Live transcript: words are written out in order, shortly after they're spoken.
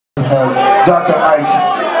have Dr.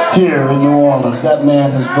 Ike here in New Orleans. That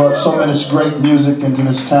man has brought so much great music into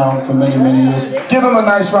this town for many, many years. Give him a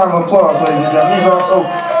nice round of applause, ladies and gentlemen. He's also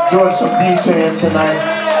doing some DJing tonight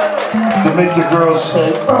to make the girls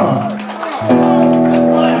say,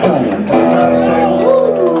 and the guys say,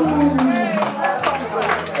 woo.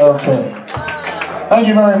 Okay. Thank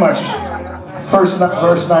you very much. First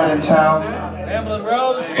night in town.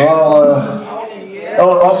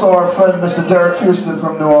 Also our friend Mr. Derek Houston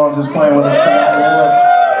from New Orleans is playing with us tonight. Yes.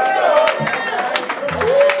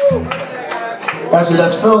 Actually,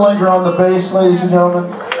 that's Phil Linger on the bass, ladies and gentlemen.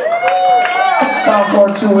 Kyle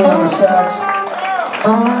Cortuli on the sax.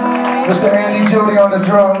 Mr. Andy Jody on the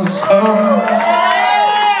drums.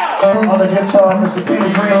 On the guitar, Mr. Peter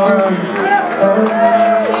Greenberg.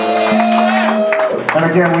 And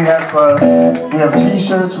again, we have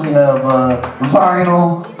T-shirts, we have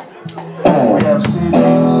vinyl, we have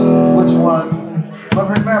CDs. Which one? But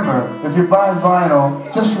remember, if you buy vinyl,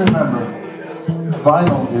 just remember,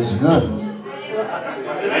 vinyl is good.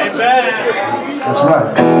 That's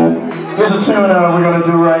right. Here's a tune we're gonna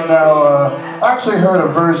do right now. I actually heard a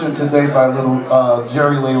version today by little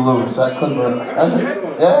Jerry Lee Lewis. I couldn't.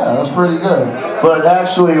 Yeah, that's pretty good. But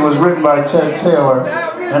actually, it was written by Ted Taylor.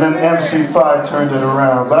 And then MC5 turned it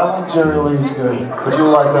around. But I like Jerry Lee's good. But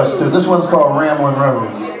you'll like us too. This one's called Ramblin'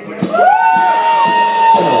 Rose.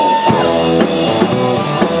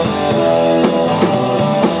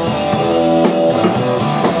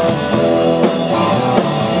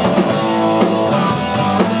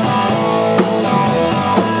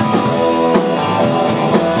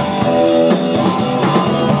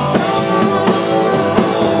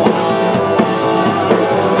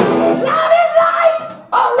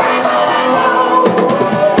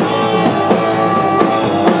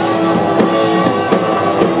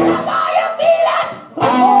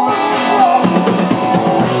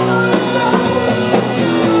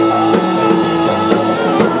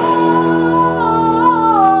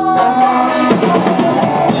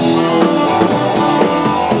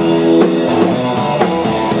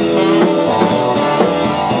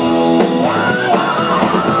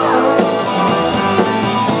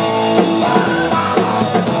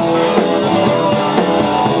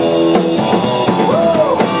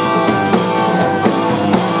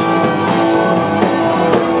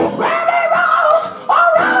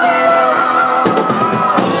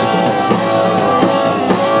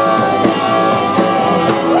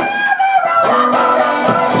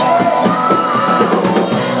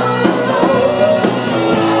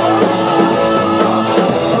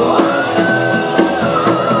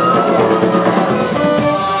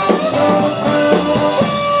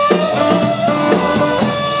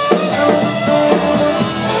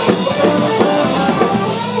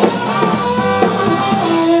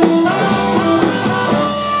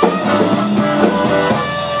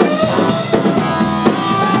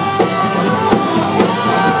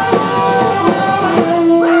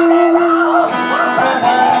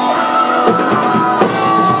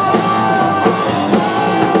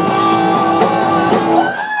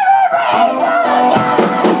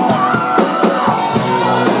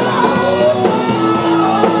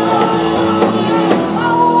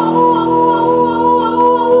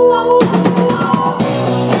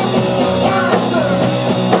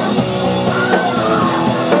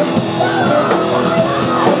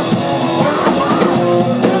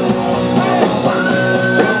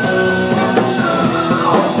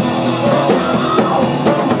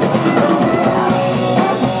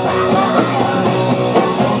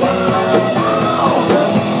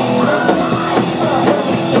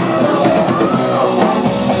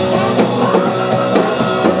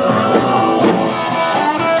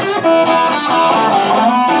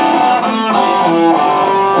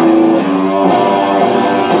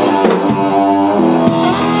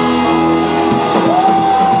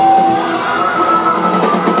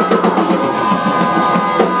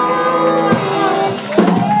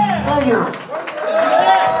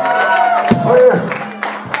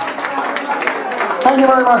 Thank you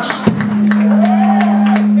very much.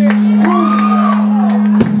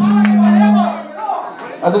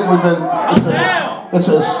 I think we've been,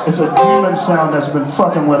 it's a demon sound that's been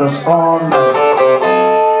fucking with us all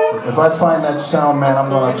night. If I find that sound, man, I'm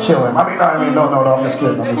gonna kill him. I mean, no, I'm just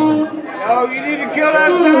kidding, No, you need to kill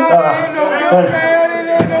that sound. It ain't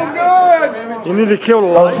no good. You need to kill the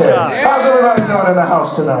light guy. How's everybody doing in the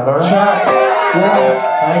house tonight, all right? Yeah,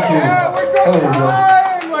 thank you. There you go.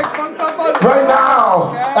 Right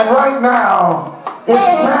now, it's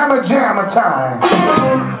Mama Jamma time.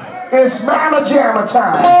 It's Mama Jamma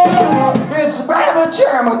time. It's Mama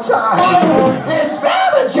Jamma time. It's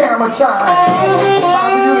Mama Jamma time. It's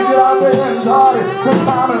time for you to get out.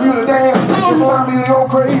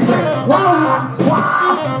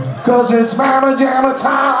 'cause it's Mama Jamma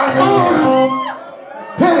time.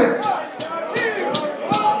 Hit it.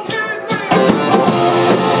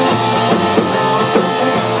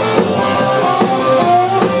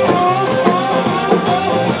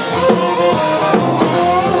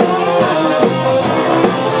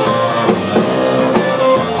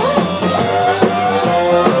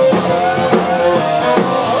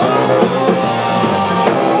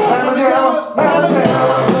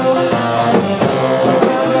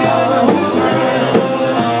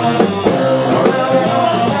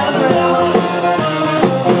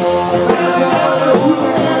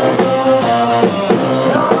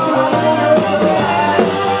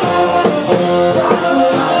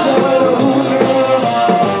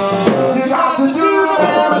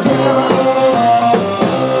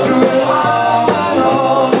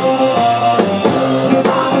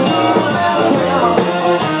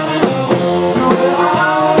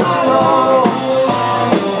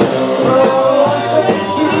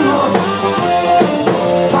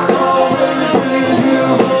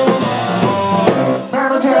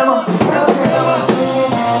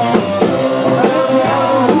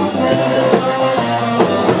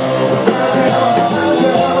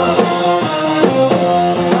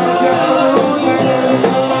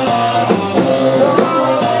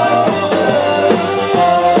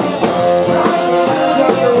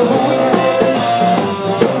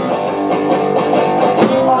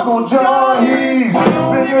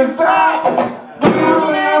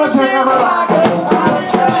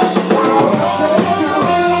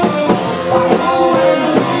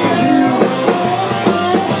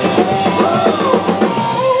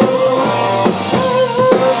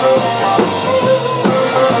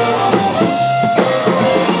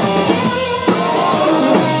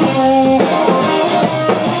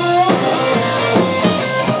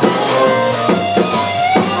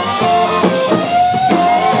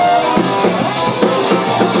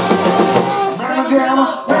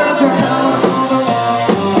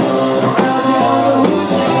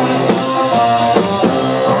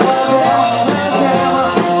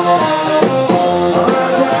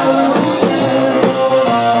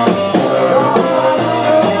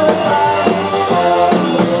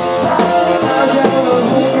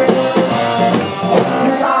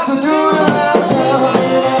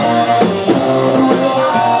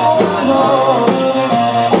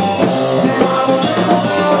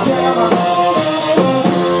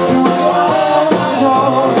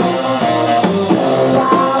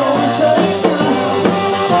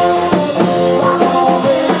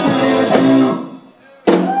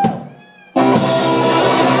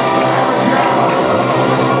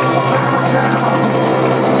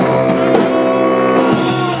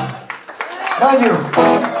 Thank you.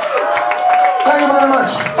 Thank you very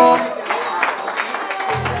much.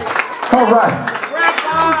 All right.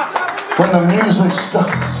 When the music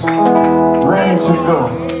starts, ready to go,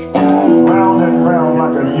 round and round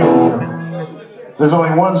like a yo-yo. There's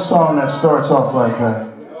only one song that starts off like that.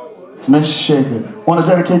 Miss Shake It. I want to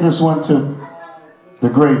dedicate this one to the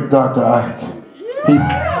great Dr. Ike.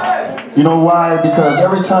 You know why? Because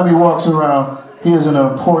every time he walks around, he is an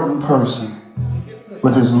important person.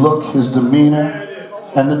 With his look, his demeanor,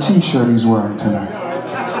 and the t-shirt he's wearing tonight.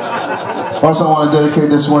 Also, I want to dedicate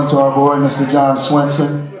this one to our boy, Mr. John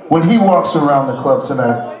Swenson. When he walks around the club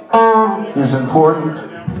tonight, he's important.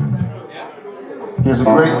 He's a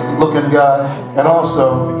great looking guy, and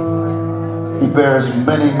also, he bears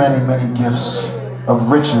many, many, many gifts of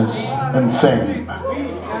riches and fame.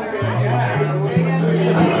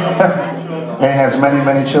 And he has many,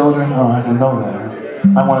 many children. Oh, I didn't know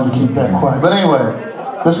that. I wanted to keep that quiet. But anyway,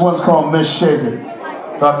 this one's called Miss Shake It.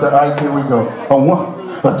 Dr. Ike, here we go. A one,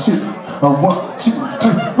 a two, a 1, 2,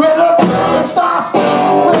 3. Ready up, music starts.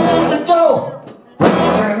 Ready to go.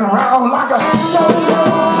 Running around like a yo-yo.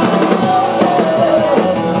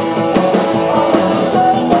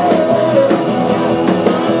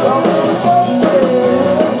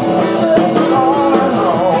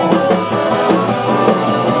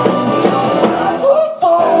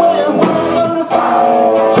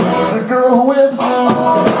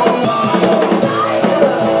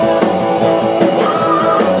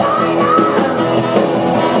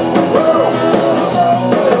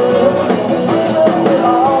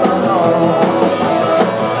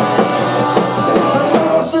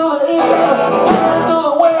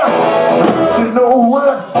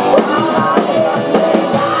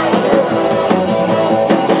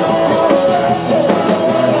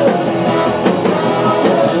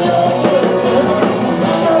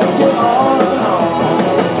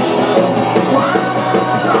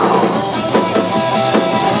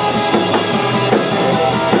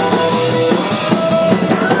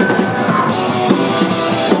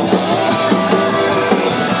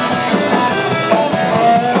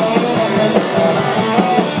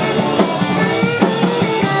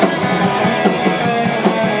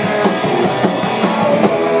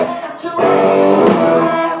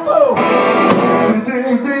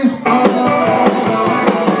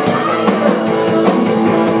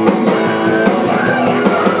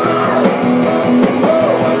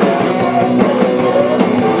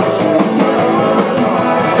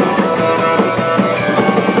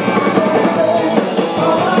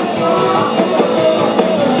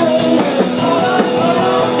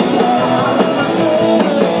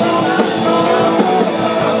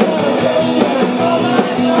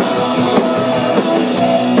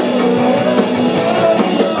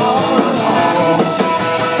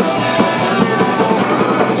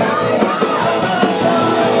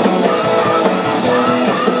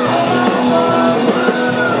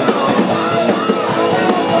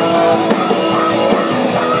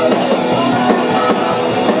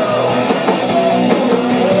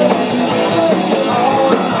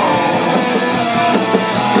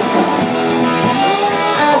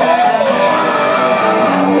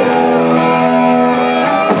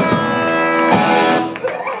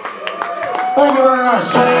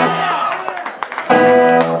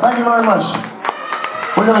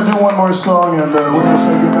 We're going to do one more song, and we're going to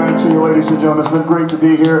say goodnight to you, ladies and gentlemen. It's been great to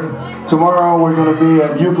be here. Tomorrow we're going to be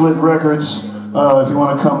at Euclid Records. If you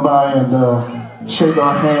want to come by and shake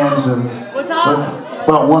our hands, and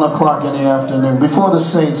about 1 o'clock in the afternoon, before the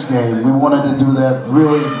Saints game. We wanted to do that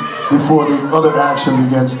really before the other action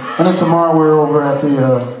begins. And then tomorrow we're over at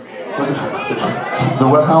the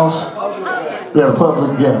what house? Yeah,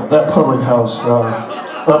 that public house,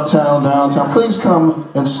 uptown, downtown. Please come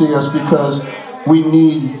and see us because we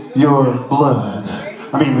need your blood.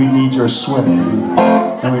 I mean, we need your sweat,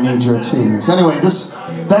 and we need your tears. Anyway,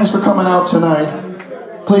 thanks for coming out tonight.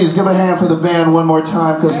 Please give a hand for the band one more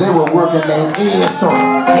time because they were working their ass off.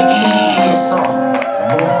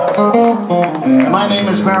 My name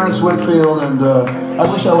is Barron Whitfield, and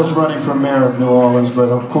I wish I was running for mayor of New Orleans, but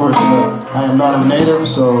of course I am not a native,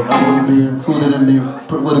 so I wouldn't be included in the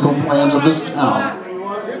political plans of this town.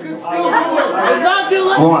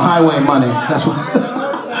 We want highway money. That's what.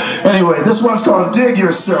 Anyway, this one's called Dig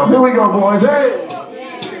Yourself. Here we go, boys. Hey!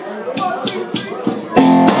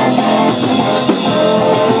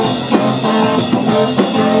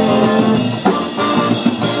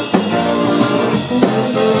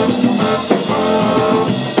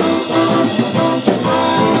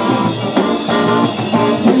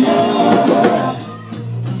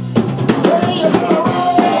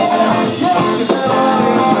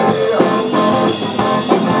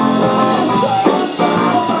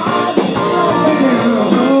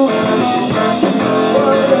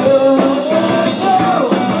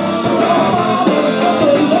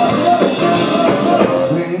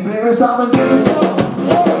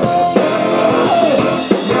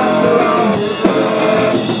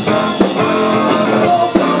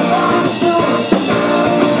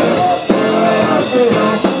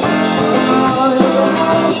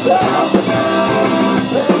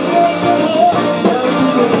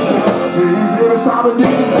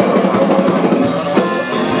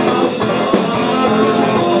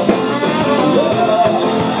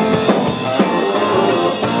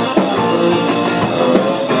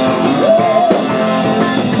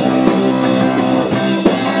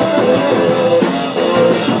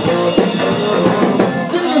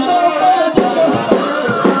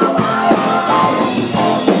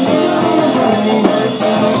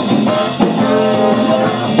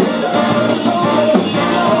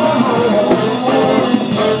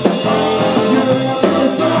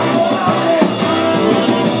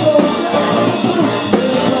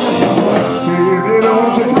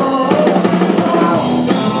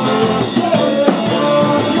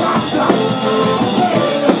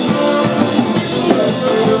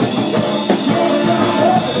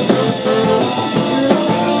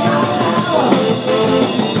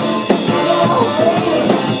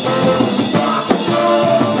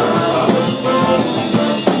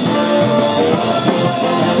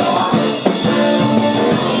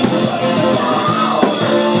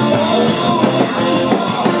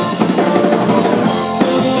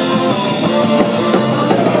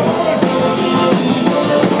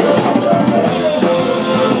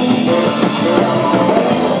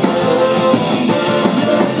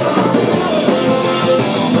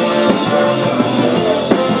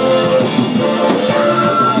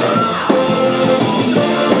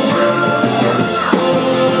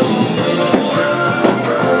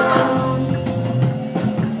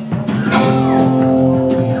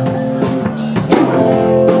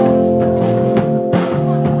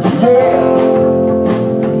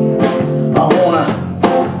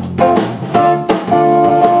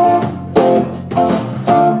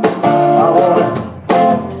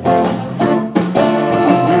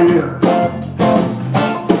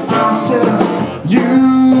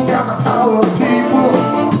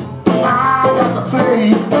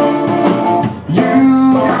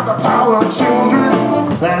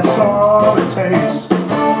 That's all it takes.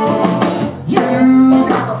 You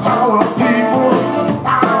got the power of people, I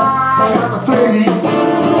got the faith.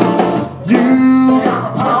 You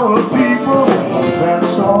got the power of people,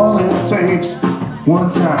 that's all it takes.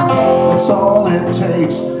 One time, that's all it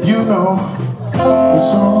takes. You know,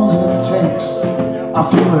 it's all it takes. I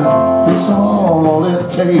feel it, it's all it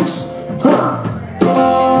takes. Huh.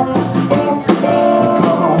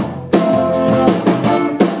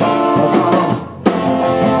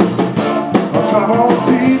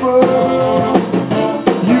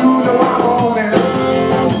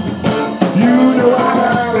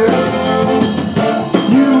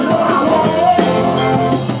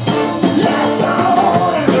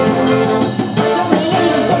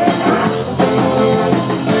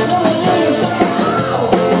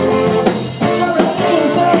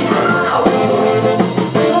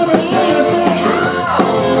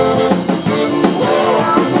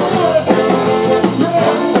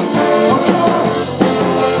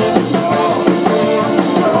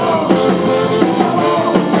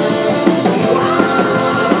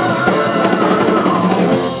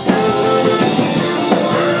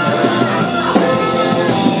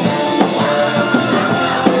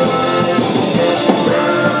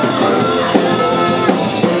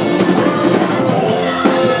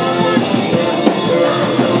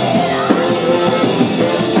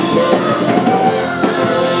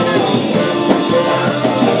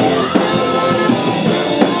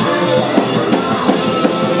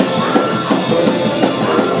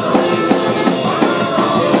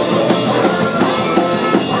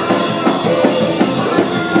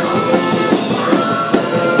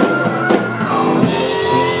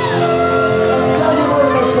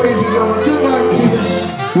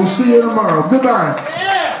 see you tomorrow. Goodbye.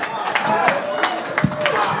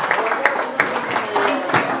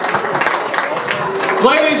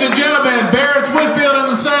 Ladies and gentlemen, Barrett Whitfield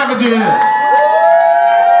and the Savages.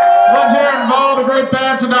 Let's hear it for all the great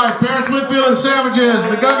bands tonight. Barrett Whitfield and the Savages,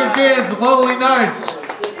 the Gungan Kids, the Lonely Knights.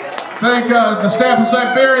 Thank the staff of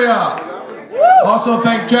Siberia. Also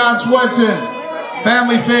thank John Swenson,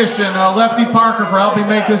 Family Fish, and Lefty Parker for helping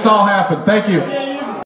make this all happen. Thank you.